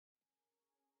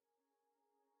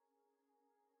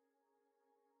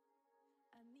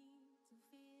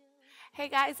Hey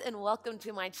guys, and welcome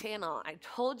to my channel. I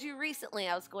told you recently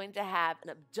I was going to have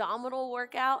an abdominal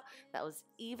workout that was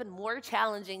even more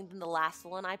challenging than the last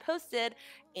one I posted,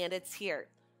 and it's here.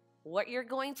 What you're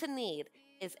going to need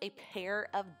is a pair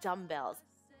of dumbbells,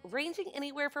 ranging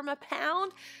anywhere from a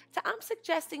pound to I'm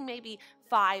suggesting maybe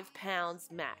 5 pounds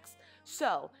max.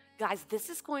 So, guys, this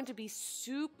is going to be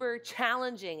super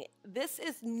challenging. This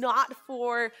is not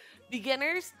for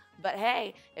beginners, but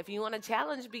hey, if you want to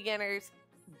challenge beginners,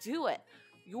 do it.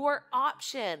 Your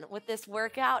option with this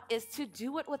workout is to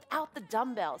do it without the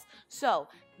dumbbells. So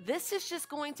this is just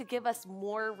going to give us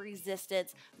more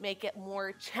resistance, make it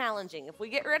more challenging. If we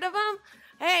get rid of them,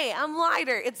 hey, I'm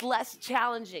lighter. It's less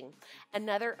challenging.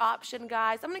 Another option,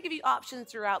 guys, I'm going to give you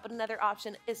options throughout, but another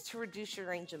option is to reduce your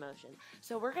range of motion.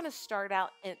 So we're going to start out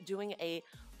doing a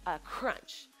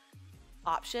crunch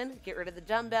option, get rid of the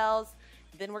dumbbells.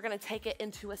 Then we're going to take it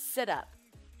into a sit-up.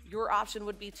 Your option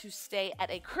would be to stay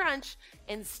at a crunch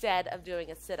instead of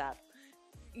doing a sit-up.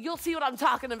 You'll see what I'm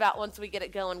talking about once we get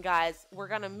it going, guys. We're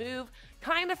going to move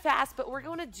kind of fast, but we're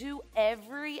going to do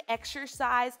every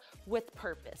exercise with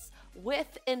purpose,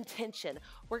 with intention.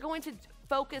 We're going to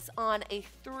focus on a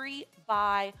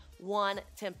 3-by-1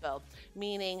 tempo,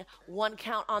 meaning 1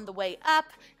 count on the way up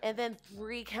and then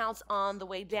 3 counts on the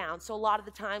way down. So a lot of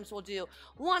the times we'll do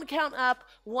 1 count up,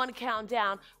 1 count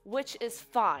down, which is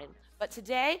fine. But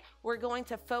today we're going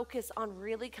to focus on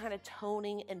really kind of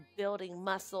toning and building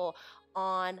muscle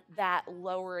on that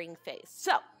lowering phase. So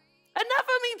enough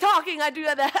of me talking. I do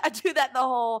that the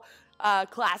whole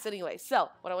class anyway. So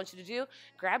what I want you to do,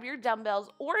 grab your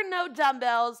dumbbells or no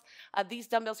dumbbells. These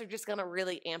dumbbells are just going to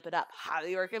really amp it up.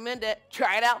 Highly recommend it.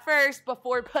 Try it out first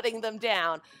before putting them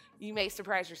down. You may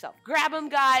surprise yourself. Grab them,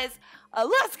 guys.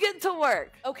 Let's get to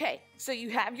work. Okay, so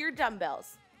you have your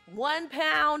dumbbells. 1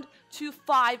 pound to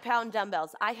 5 pound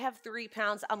dumbbells. I have 3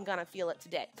 pounds. I'm going to feel it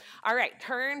today. All right,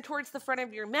 turn towards the front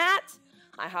of your mat.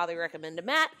 I highly recommend a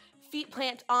mat. Feet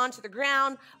plant onto the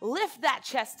ground. Lift that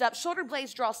chest up. Shoulder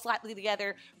blades draw slightly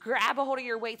together. Grab a hold of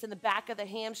your weights in the back of the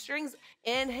hamstrings.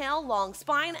 Inhale, long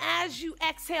spine. As you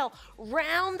exhale,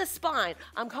 round the spine.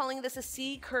 I'm calling this a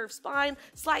C-curve spine.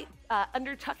 Slight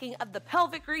undertucking of the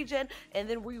pelvic region. And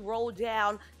then we roll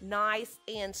down nice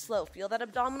and slow. Feel that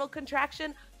abdominal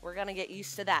contraction? We're going to get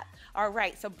used to that. All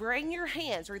right, so bring your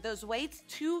hands or those weights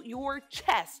to your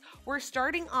chest. We're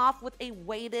starting off with a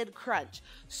weighted crunch.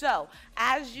 So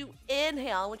as you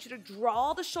inhale, I want you to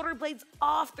draw the shoulder blades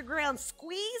off the ground.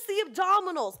 Squeeze the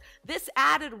abdominals. This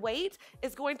added weight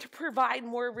is going to provide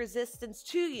more resistance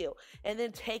to you. And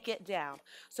then take it down.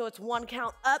 So it's 1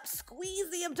 count up, squeeze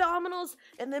the abdominals,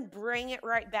 and then bring it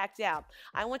right back down.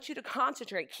 I want you to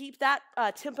concentrate. Keep that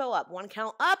tempo up. 1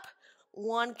 count up.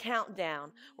 1 count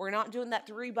down. We're not doing that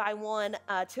 3-by-1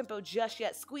 tempo just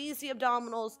yet. Squeeze the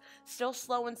abdominals, still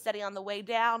slow and steady on the way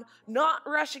down. Not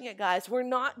rushing it, guys. We're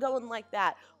not going like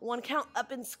that. 1 count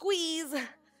up and squeeze.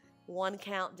 1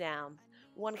 count down.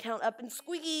 1 count up and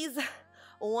squeeze.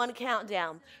 1 count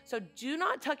down. So do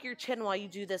not tuck your chin while you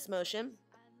do this motion.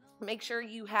 Make sure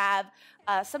you have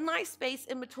some nice space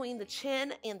in between the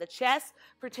chin and the chest.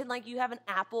 Pretend like you have an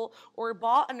apple or a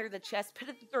ball under the chest. Put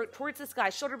the throat towards the sky.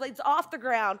 Shoulder blades off the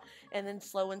ground. And then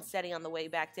slow and steady on the way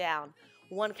back down.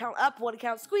 1 count up, 1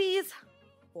 count squeeze.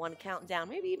 1 count down.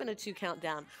 Maybe even a 2 count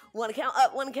down. 1 count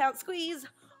up, 1 count squeeze.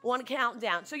 1 count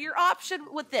down. So your option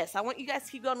with this, I want you guys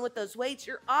to keep going with those weights.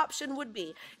 Your option would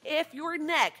be, if your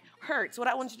neck hurts, what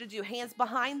I want you to do, hands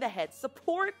behind the head,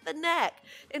 support the neck,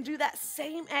 and do that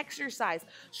same exercise.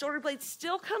 Shoulder blades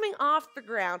still coming off the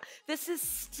ground. This is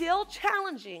still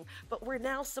challenging, but we're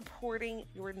now supporting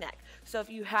your neck. So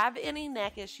if you have any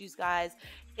neck issues, guys,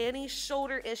 any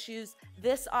shoulder issues,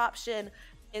 this option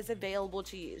is available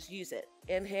to use. Use it.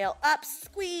 Inhale, up,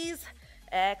 squeeze.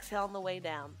 Exhale on the way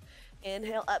down.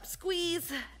 Inhale, up,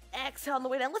 squeeze. Exhale on the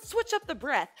way down. Let's switch up the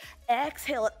breath.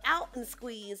 Exhale it out and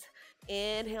squeeze.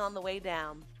 Inhale on the way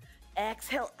down.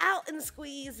 Exhale out and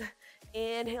squeeze.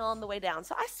 Inhale on the way down.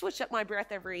 So I switch up my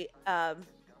breath every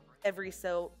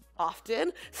so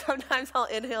often. Sometimes I'll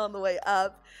inhale on the way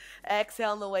up,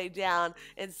 exhale on the way down,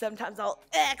 and sometimes I'll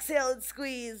exhale and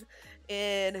squeeze.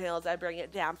 Inhale as I bring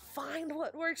it down. Find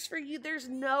what works for you. There's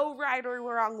no right or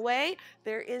wrong way.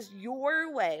 There is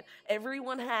your way.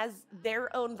 Everyone has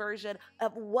their own version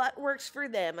of what works for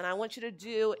them, and I want you to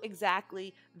do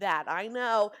exactly that. I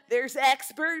know there's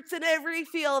experts in every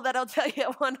field that'll tell you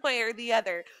one way or the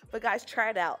other, but guys,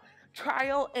 try it out.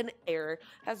 Trial and error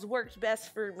has worked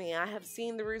best for me. I have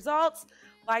seen the results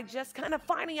by just kind of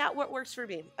finding out what works for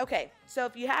me. Okay, so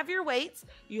if you have your weights,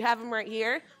 you have them right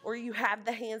here, or you have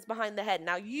the hands behind the head.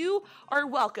 Now you are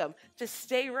welcome to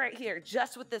stay right here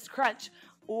just with this crunch.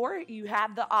 Or you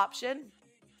have the option,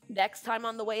 next time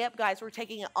on the way up, guys, we're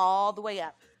taking it all the way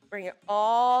up. Bring it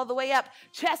all the way up.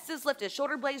 Chest is lifted.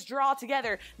 Shoulder blades draw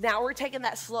together. Now we're taking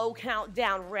that slow count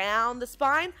down. Round the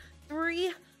spine.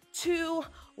 3, 2,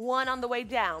 1 on the way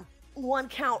down. 1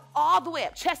 count all the way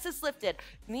up. Chest is lifted.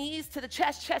 Knees to the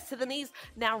chest, chest to the knees.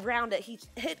 Now round it.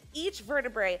 Hit each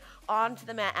vertebrae onto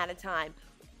the mat at a time.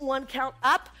 1 count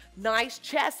up. Nice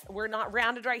chest. We're not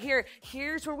rounded right here.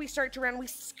 Here's where we start to round. We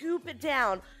scoop it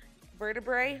down.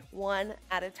 Vertebrae, 1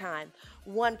 at a time.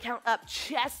 1 count up.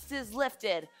 Chest is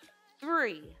lifted.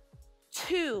 3,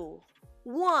 2,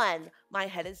 1. My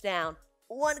head is down.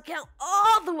 1 count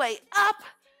all the way up.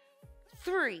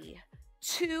 3,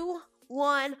 2,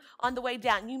 1 on the way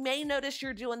down. You may notice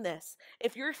you're doing this.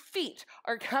 If your feet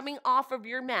are coming off of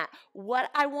your mat,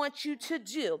 what I want you to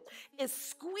do is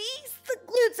squeeze the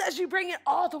glutes as you bring it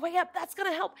all the way up. That's going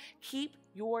to help keep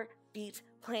your feet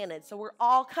planted. So we're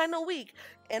all kind of weak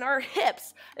in our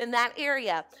hips in that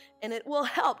area, and it will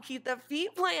help keep the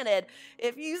feet planted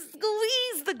if you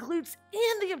squeeze the glutes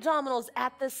and the abdominals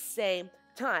at the same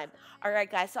time. All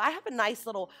right, guys, so I have a nice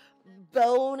little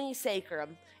bony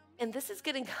sacrum, and this is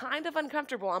getting kind of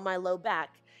uncomfortable on my low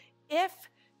back. If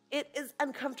it is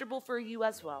uncomfortable for you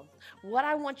as well, what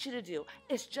I want you to do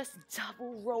is just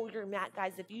double roll your mat,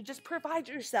 guys. If you just provide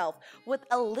yourself with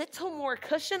a little more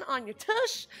cushion on your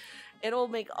tush, it'll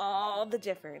make all the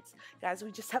difference. Guys,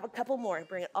 we just have a couple more.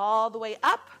 Bring it all the way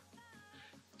up.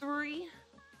 3,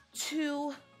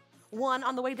 2, 1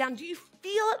 on the way down. Do you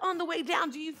feel it on the way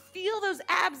down? Do you feel those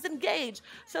abs engage?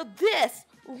 So this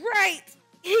right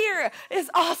here is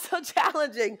also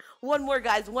challenging. 1 more,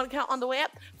 guys. 1 count on the way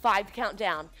up. 5 count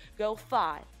down. Go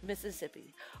 5,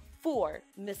 Mississippi. 4,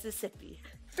 Mississippi.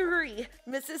 3,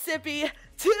 Mississippi.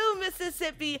 2,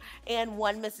 Mississippi. And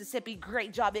 1, Mississippi.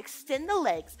 Great job. Extend the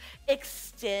legs.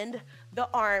 Extend the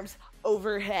arms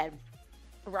overhead.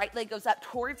 Right leg goes up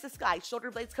towards the sky.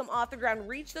 Shoulder blades come off the ground.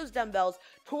 Reach those dumbbells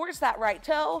towards that right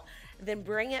toe. Then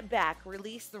bring it back.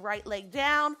 Release the right leg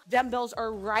down. Dumbbells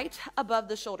are right above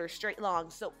the shoulder, straight long.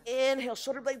 So inhale,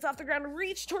 shoulder blades off the ground.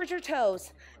 Reach towards your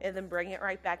toes. And then bring it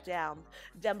right back down.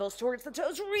 Dumbbells towards the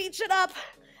toes. Reach it up.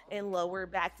 And lower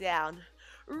back down.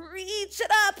 Reach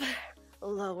it up.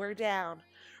 Lower down.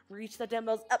 Reach the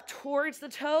dumbbells up towards the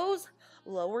toes.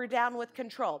 Lower down with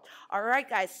control. All right,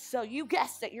 guys, so you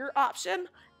guessed it. Your option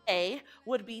A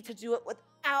would be to do it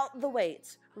without the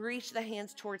weights. Reach the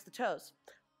hands towards the toes.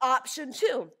 Option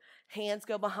 2, hands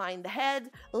go behind the head.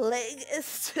 Leg is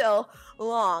still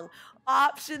long.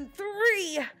 Option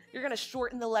 3, you're going to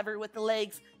shorten the lever with the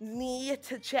legs. Knee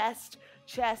to chest,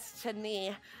 chest to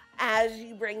knee as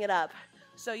you bring it up.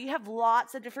 So you have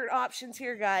lots of different options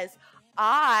here, guys.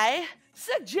 I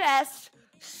suggest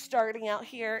starting out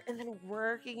here and then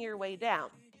working your way down.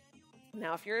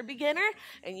 Now, if you're a beginner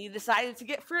and you decided to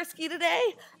get frisky today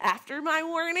after my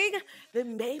warning,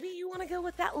 then maybe you want to go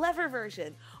with that lever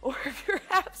version. Or if your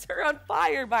abs are on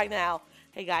fire by now.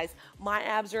 Hey guys, my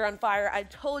abs are on fire. I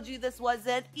told you this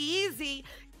wasn't easy.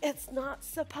 It's not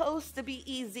supposed to be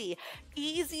easy.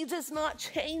 Easy does not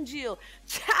change you.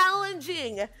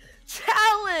 Challenges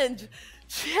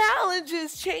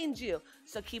change you.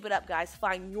 So keep it up, guys.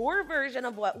 Find your version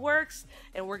of what works,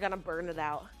 and we're going to burn it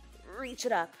out. Reach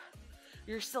it up.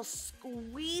 You're still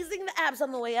squeezing the abs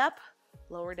on the way up.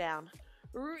 Lower down.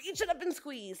 Reach it up and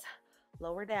squeeze.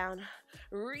 Lower down.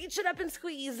 Reach it up and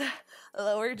squeeze.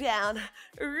 Lower down.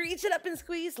 Reach it up and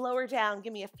squeeze. Lower down.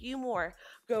 Give me a few more.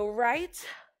 Go right.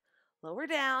 Lower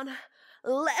down.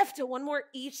 Left. 1 more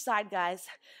each side, guys.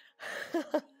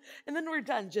 And then we're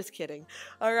done. Just kidding.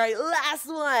 All right, last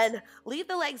one. Leave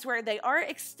the legs where they are.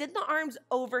 Extend the arms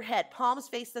overhead. Palms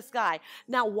face the sky.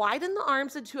 Now widen the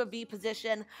arms into a V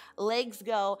position. Legs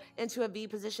go into a V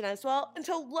position as well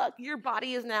until, look, your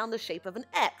body is now in the shape of an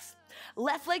X.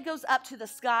 Left leg goes up to the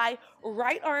sky.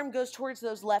 Right arm goes towards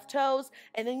those left toes.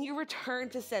 And then you return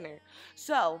to center.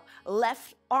 So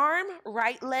left arm,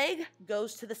 right leg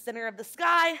goes to the center of the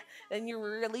sky. Then you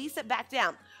release it back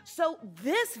down. So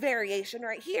this variation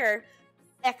right here,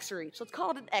 X reach. Let's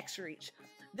call it an X reach.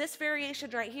 This variation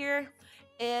right here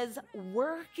is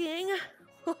working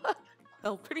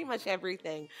well, pretty much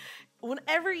everything.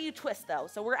 Whenever you twist though,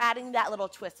 so we're adding that little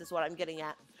twist is what I'm getting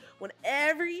at.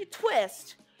 Whenever you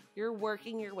twist, you're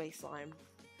working your waistline.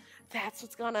 That's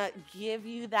what's gonna give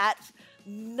you that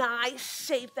nice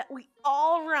shape that we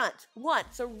all want.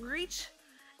 So reach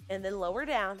and then lower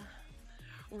down.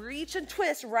 Reach and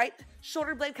twist, right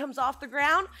shoulder blade comes off the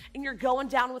ground and you're going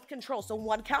down with control. So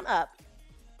 1 count up,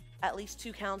 at least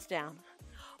 2 counts down.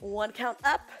 1 count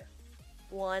up,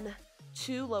 1,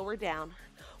 2, lower down.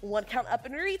 1 count up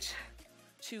and reach,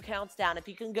 2 counts down. If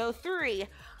you can go 3,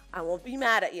 I won't be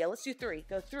mad at you. Let's do 3.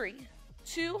 Go 3,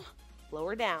 2,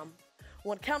 lower down.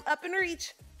 1 count up and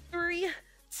reach. 3,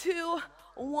 2,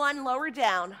 1, lower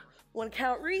down. 1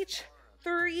 count reach.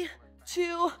 3,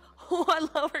 2, 1,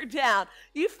 lower down.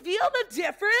 You feel the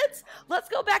difference? Let's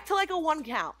go back to like a 1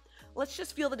 count. Let's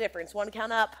just feel the difference. 1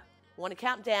 count up, 1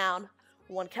 count down,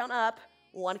 1 count up,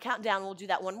 1 count down. We'll do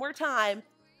that one more time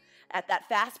at that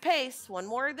fast pace. 1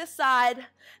 more this side.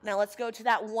 Now let's go to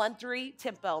that 1-3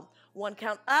 tempo. 1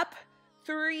 count up,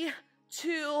 3,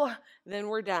 2, then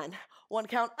we're done. 1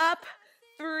 count up,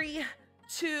 3,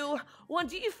 2, 1.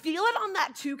 Do you feel it on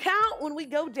that 2 count when we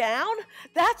go down?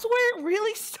 That's where it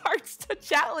really starts to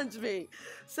challenge me.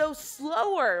 So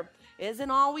slower isn't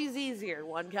always easier.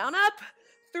 1 count up,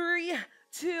 3,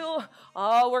 2.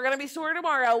 Oh, we're going to be sore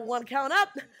tomorrow. 1 count up,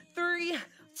 3,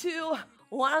 2,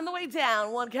 1 on the way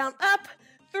down. 1 count up,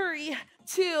 3,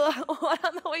 2, 1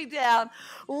 on the way down.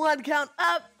 1 count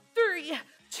up, 3,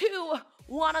 2,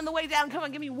 1 on the way down. Come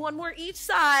on, give me 1 more each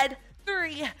side.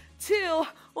 3, 2,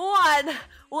 1.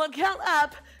 1 count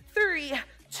up. 3,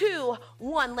 2,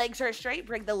 1. Legs are straight.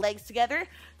 Bring the legs together.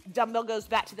 Dumbbell goes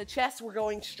back to the chest. We're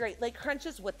going straight leg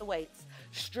crunches with the weights.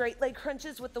 Straight leg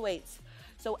crunches with the weights.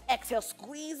 So exhale,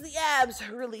 squeeze the abs,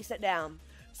 release it down.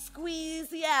 Squeeze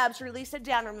the abs, release it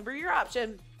down. Remember your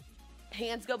option.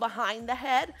 Hands go behind the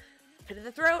head, pit of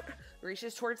the throat,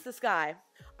 reaches towards the sky.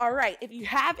 All right, if you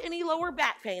have any lower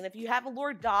back pain, if you have a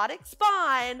lordotic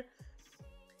spine,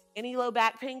 any low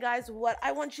back pain, guys, what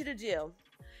I want you to do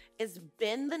is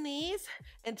bend the knees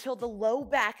until the low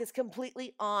back is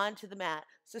completely onto the mat.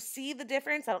 So see the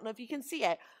difference? I don't know if you can see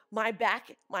it. My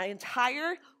back, my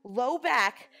entire low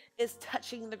back is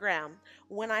touching the ground.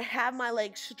 When I have my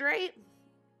legs straight,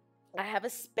 I have a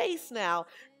space now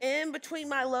in between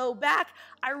my low back.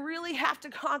 I really have to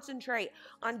concentrate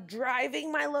on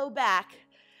driving my low back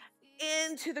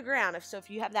into the ground. If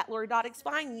you have that lordotic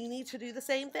spine, you need to do the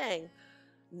same thing.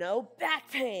 No back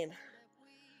pain.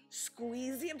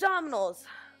 Squeeze the abdominals.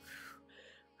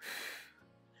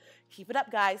 Keep it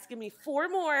up, guys. Give me 4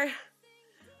 more.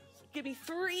 Give me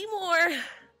 3 more.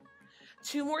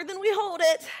 2 more, then we hold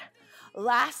it.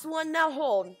 Last one, now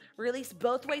hold. Release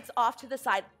both weights off to the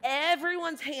side.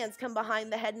 Everyone's hands come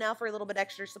behind the head now for a little bit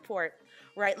extra support.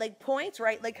 Right leg points,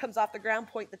 right leg comes off the ground,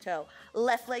 point the toe.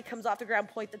 Left leg comes off the ground,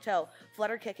 point the toe.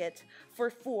 Flutter kick it for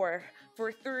 4,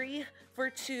 for 3, for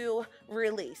 2,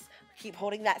 release. Keep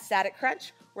holding that static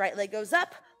crunch. Right leg goes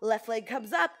up, left leg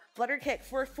comes up, flutter kick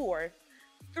for 4,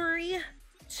 3,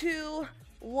 2,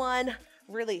 1,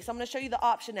 release. I'm going to show you the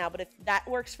option now, but if that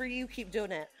works for you, keep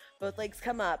doing it. Both legs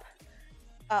come up.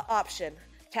 Option,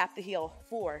 tap the heel.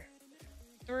 4,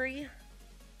 3,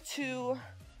 2,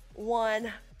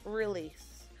 1,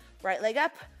 release. Right leg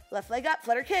up, left leg up,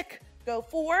 flutter kick. Go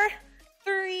 4,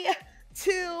 3,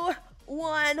 2,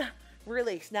 1,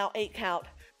 release. Now 8 count.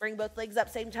 Bring both legs up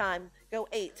same time. Go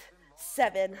 8,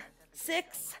 7,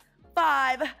 6,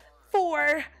 5,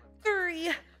 4,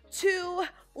 3, 2,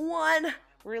 1,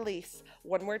 release.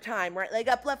 One more time. Right leg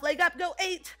up, left leg up. Go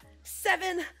 8,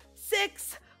 7,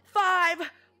 6, 5,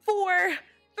 4,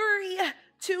 3,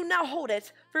 2. Now hold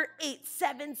it for 8,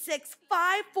 7, 6,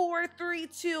 5, 4, 3,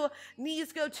 2.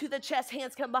 Knees go to the chest.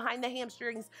 Hands come behind the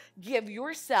hamstrings. Give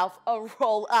yourself a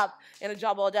roll up and a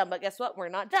job well done. But guess what? We're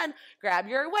not done. Grab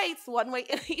your weights. 1 weight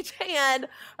in each hand.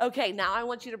 Okay, now I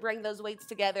want you to bring those weights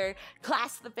together.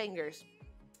 Clasp the fingers.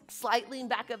 Slight lean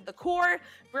back of the core.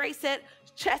 Brace it.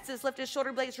 Chest is lifted,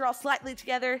 shoulder blades draw slightly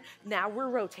together. Now we're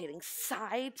rotating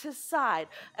side to side,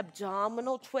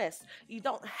 abdominal twist. You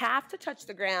don't have to touch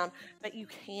the ground, but you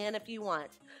can if you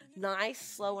want. Nice,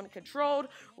 slow and controlled,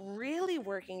 really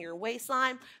working your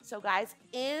waistline. So guys,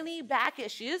 any back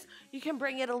issues, you can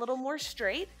bring it a little more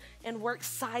straight and work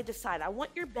side to side. I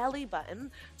want your belly button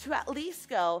to at least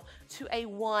go to a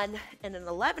 1 and an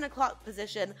 11 o'clock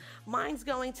position. Mine's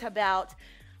going to about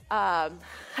I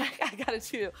gotta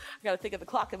think of the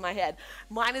clock in my head.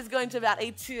 Mine is going to about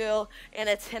a 2 and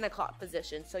a 10 o'clock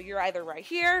position. So you're either right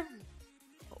here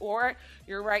or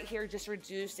you're right here, just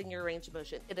reducing your range of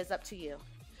motion. It is up to you.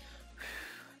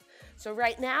 So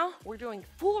right now we're doing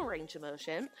full range of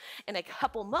motion. In a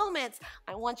couple moments,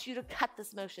 I want you to cut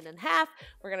this motion in half.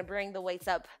 We're gonna bring the weights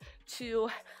up to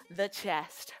the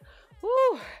chest.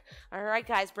 Woo. All right,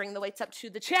 guys, bring the weights up to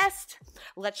the chest.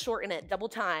 Let's shorten it, double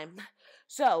time.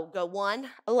 So go 1,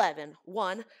 11,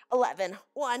 1, 11,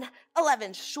 1,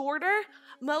 11. Shorter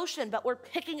motion, but we're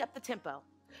picking up the tempo.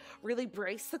 Really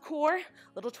brace the core.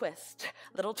 Little twist,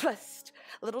 little twist,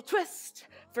 little twist.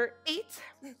 For 8,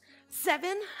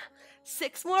 7,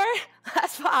 6 more.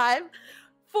 That's 5,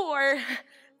 4,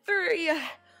 3,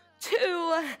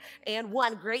 2, and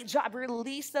 1. Great job.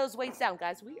 Release those weights down,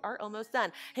 guys. We are almost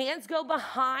done. Hands go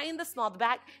behind the small of the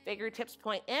back. Fingertips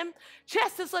point in.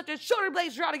 Chest is lifted. Shoulder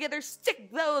blades draw together.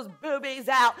 Stick those boobies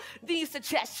out. Knees to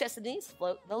chest, chest to knees.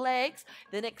 Float the legs.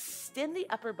 Then extend the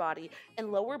upper body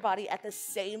and lower body at the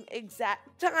same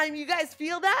exact time. You guys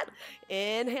feel that?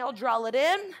 Inhale, draw it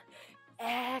in.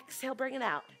 Exhale, bring it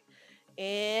out.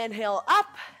 Inhale,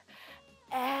 up.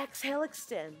 Exhale,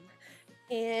 extend.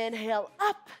 Inhale,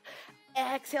 up.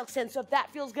 Exhale, extend. So if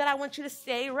that feels good, I want you to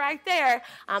stay right there.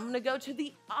 I'm going to go to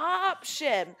the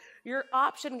option. Your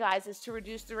option, guys, is to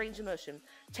reduce the range of motion.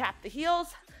 Tap the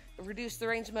heels, reduce the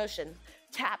range of motion.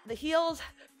 Tap the heels,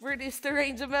 reduce the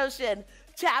range of motion.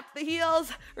 Tap the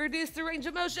heels, reduce the range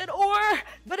of motion.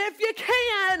 But if you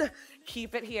can,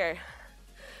 keep it here.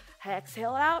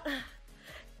 Exhale out.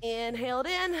 Inhale it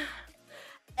in.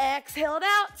 Exhale it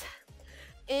out.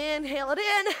 Inhale it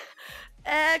in.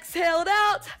 Exhale it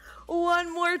out.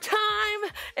 One more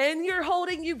time. And you're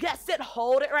holding, you guessed it,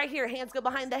 hold it right here. Hands go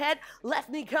behind the head. Left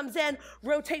knee comes in.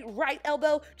 Rotate right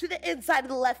elbow to the inside of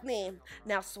the left knee.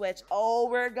 Now switch. Oh,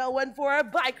 we're going for a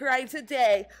bike ride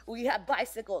today. We have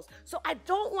bicycles. So I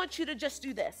don't want you to just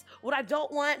do this. What I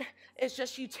don't want is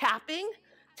just you tapping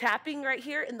right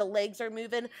here, and the legs are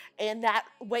moving, and that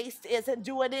waist isn't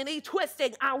doing any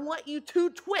twisting. I want you to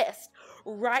twist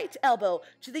right elbow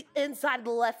to the inside of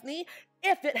the left knee.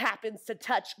 If it happens to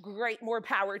touch, great, more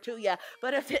power to you.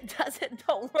 But if it doesn't,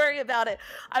 don't worry about it.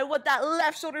 I want that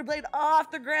left shoulder blade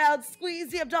off the ground. Squeeze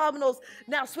the abdominals.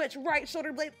 Now switch. Right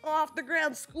shoulder blade off the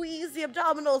ground. Squeeze the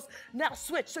abdominals. Now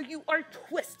switch. So you are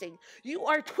twisting. You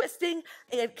are twisting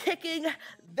and kicking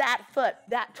that foot.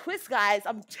 That twist, guys,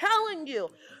 I'm telling you,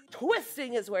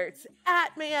 twisting is where it's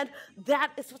at, man.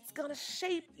 That is what's going to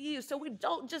shape you. So we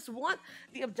don't just want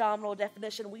the abdominal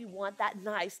definition. We want that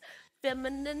nice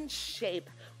feminine shape.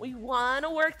 We want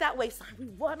to work that waistline. We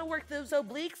want to work those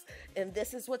obliques, and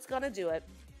this is what's going to do it.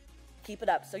 Keep it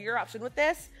up. So your option with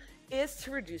this is to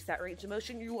reduce that range of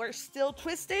motion. You are still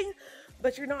twisting,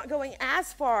 but you're not going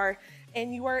as far,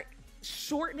 and you are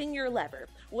shortening your lever,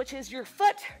 which is your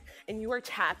foot, and you are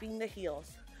tapping the heels.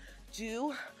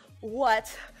 Do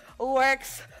what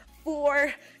works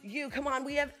for you. Come on,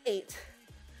 we have 8.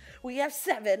 We have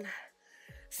 7.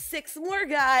 6 more,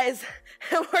 guys,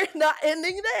 and we're not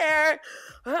ending there.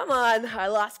 Come on, I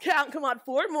lost count. Come on,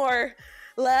 4 more.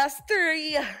 Last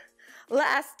 3.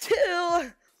 Last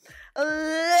 2.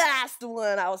 Last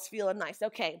one. I was feeling nice.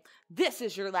 Okay, this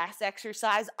is your last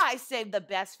exercise. I saved the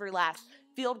best for last.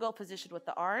 Field goal position with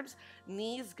the arms.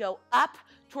 Knees go up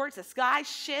towards the sky.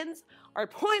 Shins are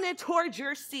pointed towards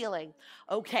your ceiling.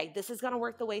 Okay, this is going to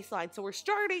work the waistline. So we're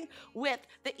starting with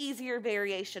the easier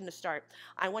variation to start.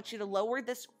 I want you to lower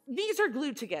this. These are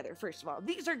glued together, first of all.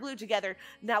 These are glued together.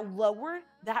 Now lower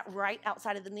that right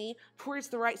outside of the knee towards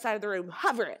the right side of the room.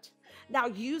 Hover it. Now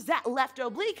use that left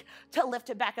oblique to lift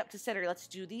it back up to center. Let's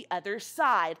do the other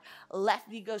side. Left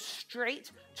knee goes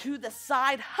straight to the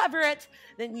side. Hover it.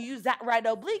 Then use that right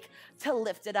oblique to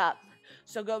lift it up.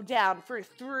 So go down for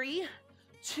 3,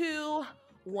 2,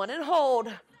 1, and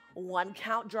hold. 1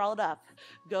 count, draw it up.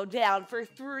 Go down for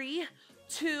 3,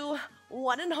 2,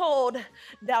 1, and hold.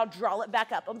 Now draw it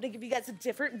back up. I'm gonna give you guys a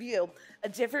different view.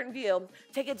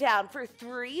 Take it down for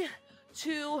 3,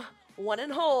 2, 1,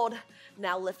 and hold.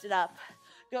 Now lift it up.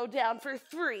 Go down for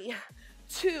 3,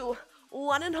 2,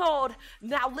 1, and hold.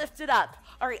 Now lift it up.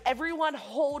 All right, everyone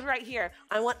hold right here.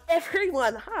 I want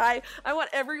everyone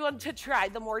to try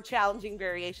the more challenging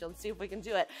variation. Let's see if we can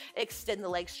do it. Extend the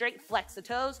legs straight, flex the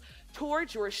toes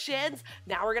towards your shins.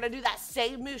 Now we're gonna do that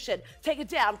same motion. Take it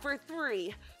down for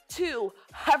 3, 2,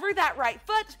 hover that right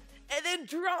foot, and then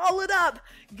draw it up.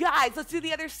 Guys, let's do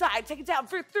the other side. Take it down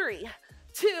for 3,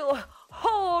 2,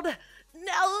 hold.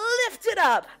 Now lift it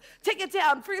up. Take it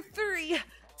down for 3,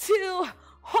 2,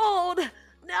 hold.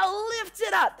 Now lift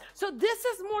it up. So this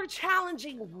is more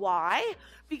challenging. Why?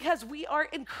 Because we are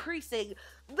increasing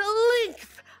the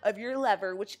length of your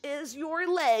lever, which is your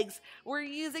legs. We're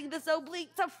using this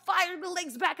oblique to fire the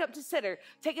legs back up to center.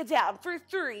 Take it down for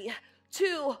 3,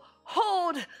 2,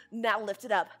 hold. Now lift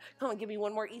it up. Come on, give me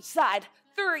one more each side.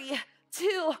 3,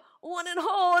 2, 1, and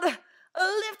hold.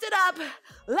 Lift it up.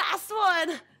 Last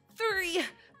one. 3,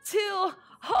 2,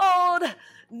 hold.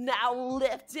 Now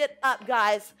lift it up,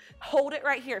 guys. Hold it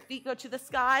right here. Feet go to the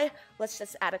sky. Let's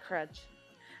just add a crunch.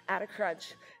 Add a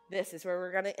crunch. This is where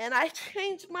we're going to, and I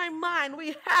changed my mind.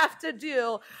 We have to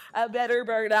do a better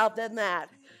burnout than that.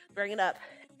 Bring it up.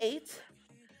 8,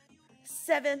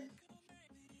 7,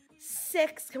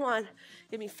 6. Come on.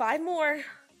 Give me 5 more.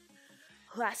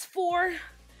 Last 4.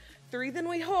 3, then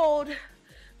we hold. Come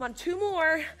on, 2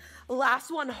 more.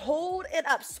 Last one, hold it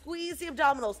up. Squeeze the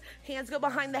abdominals. Hands go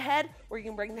behind the head, or you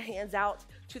can bring the hands out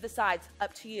to the sides.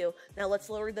 Up to you. Now let's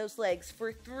lower those legs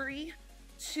for 3,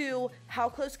 2. How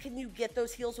close can you get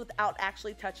those heels without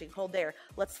actually touching? Hold there.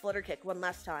 Let's flutter kick one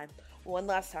last time. One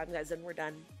last time, guys, and we're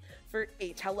done. For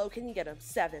 8, how low can you get them?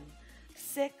 7,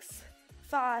 6,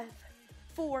 5,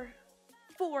 4,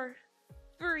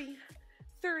 3,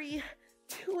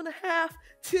 2.5,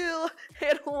 2,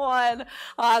 and 1.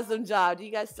 Awesome job. Do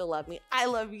you guys still love me? I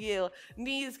love you.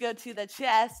 Knees go to the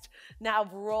chest. Now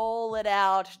roll it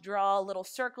out. Draw little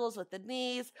circles with the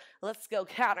knees. Let's go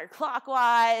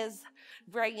counterclockwise.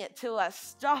 Bring it to a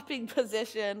stopping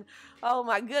position. Oh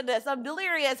my goodness, I'm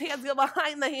delirious. Hands go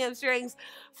behind the hamstrings.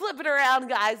 Flip it around,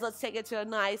 guys. Let's take it to a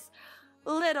nice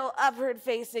little upward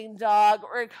facing dog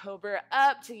or cobra.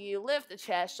 Up to you. Lift the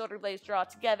chest. Shoulder blades draw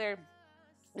together.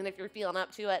 And if you're feeling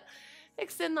up to it,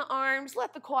 extend the arms,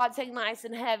 let the quads hang nice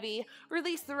and heavy.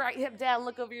 Release the right hip down,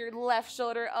 look over your left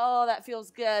shoulder. Oh, that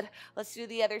feels good. Let's do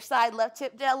the other side. Left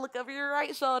hip down, look over your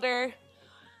right shoulder.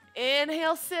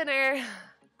 Inhale, center.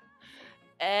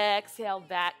 Exhale,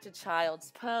 back to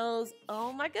child's pose.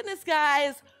 Oh my goodness,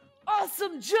 guys.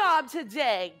 Awesome job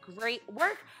today. Great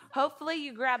work. Hopefully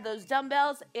you grabbed those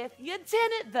dumbbells. If you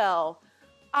didn't, though,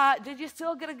 did you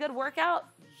still get a good workout?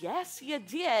 Yes, you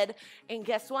did. And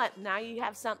guess what? Now you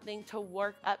have something to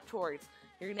work up towards.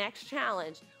 Your next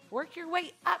challenge. Work your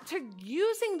way up to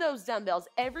using those dumbbells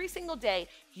every single day.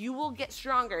 You will get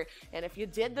stronger. And if you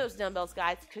did those dumbbells,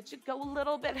 guys, could you go a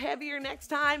little bit heavier next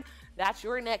time? That's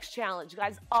your next challenge.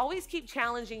 Guys, always keep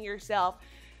challenging yourself.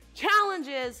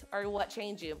 Challenges are what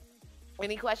change you.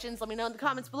 Any questions? Let me know in the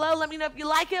comments below. Let me know if you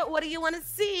like it. What do you want to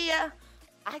see?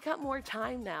 I got more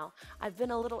time now. I've been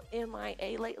a little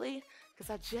MIA lately because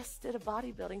I just did a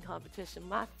bodybuilding competition.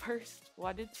 My first, well,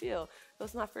 I did 2. It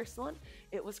was my first one.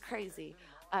 It was crazy.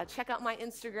 Check out my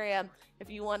Instagram if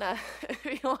you wanna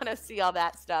see all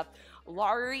that stuff.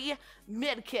 Larie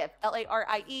Midkiff,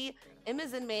 Larie, M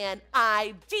as in man,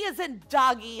 I, D as in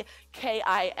doggy,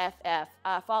 Kiff.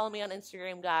 Follow me on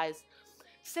Instagram, guys.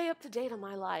 Stay up to date on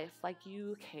my life like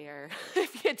you care.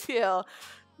 If you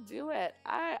do it.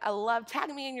 I love, tag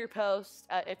me in your posts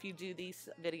if you do these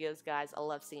videos, guys. I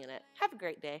love seeing it. Have a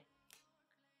great day.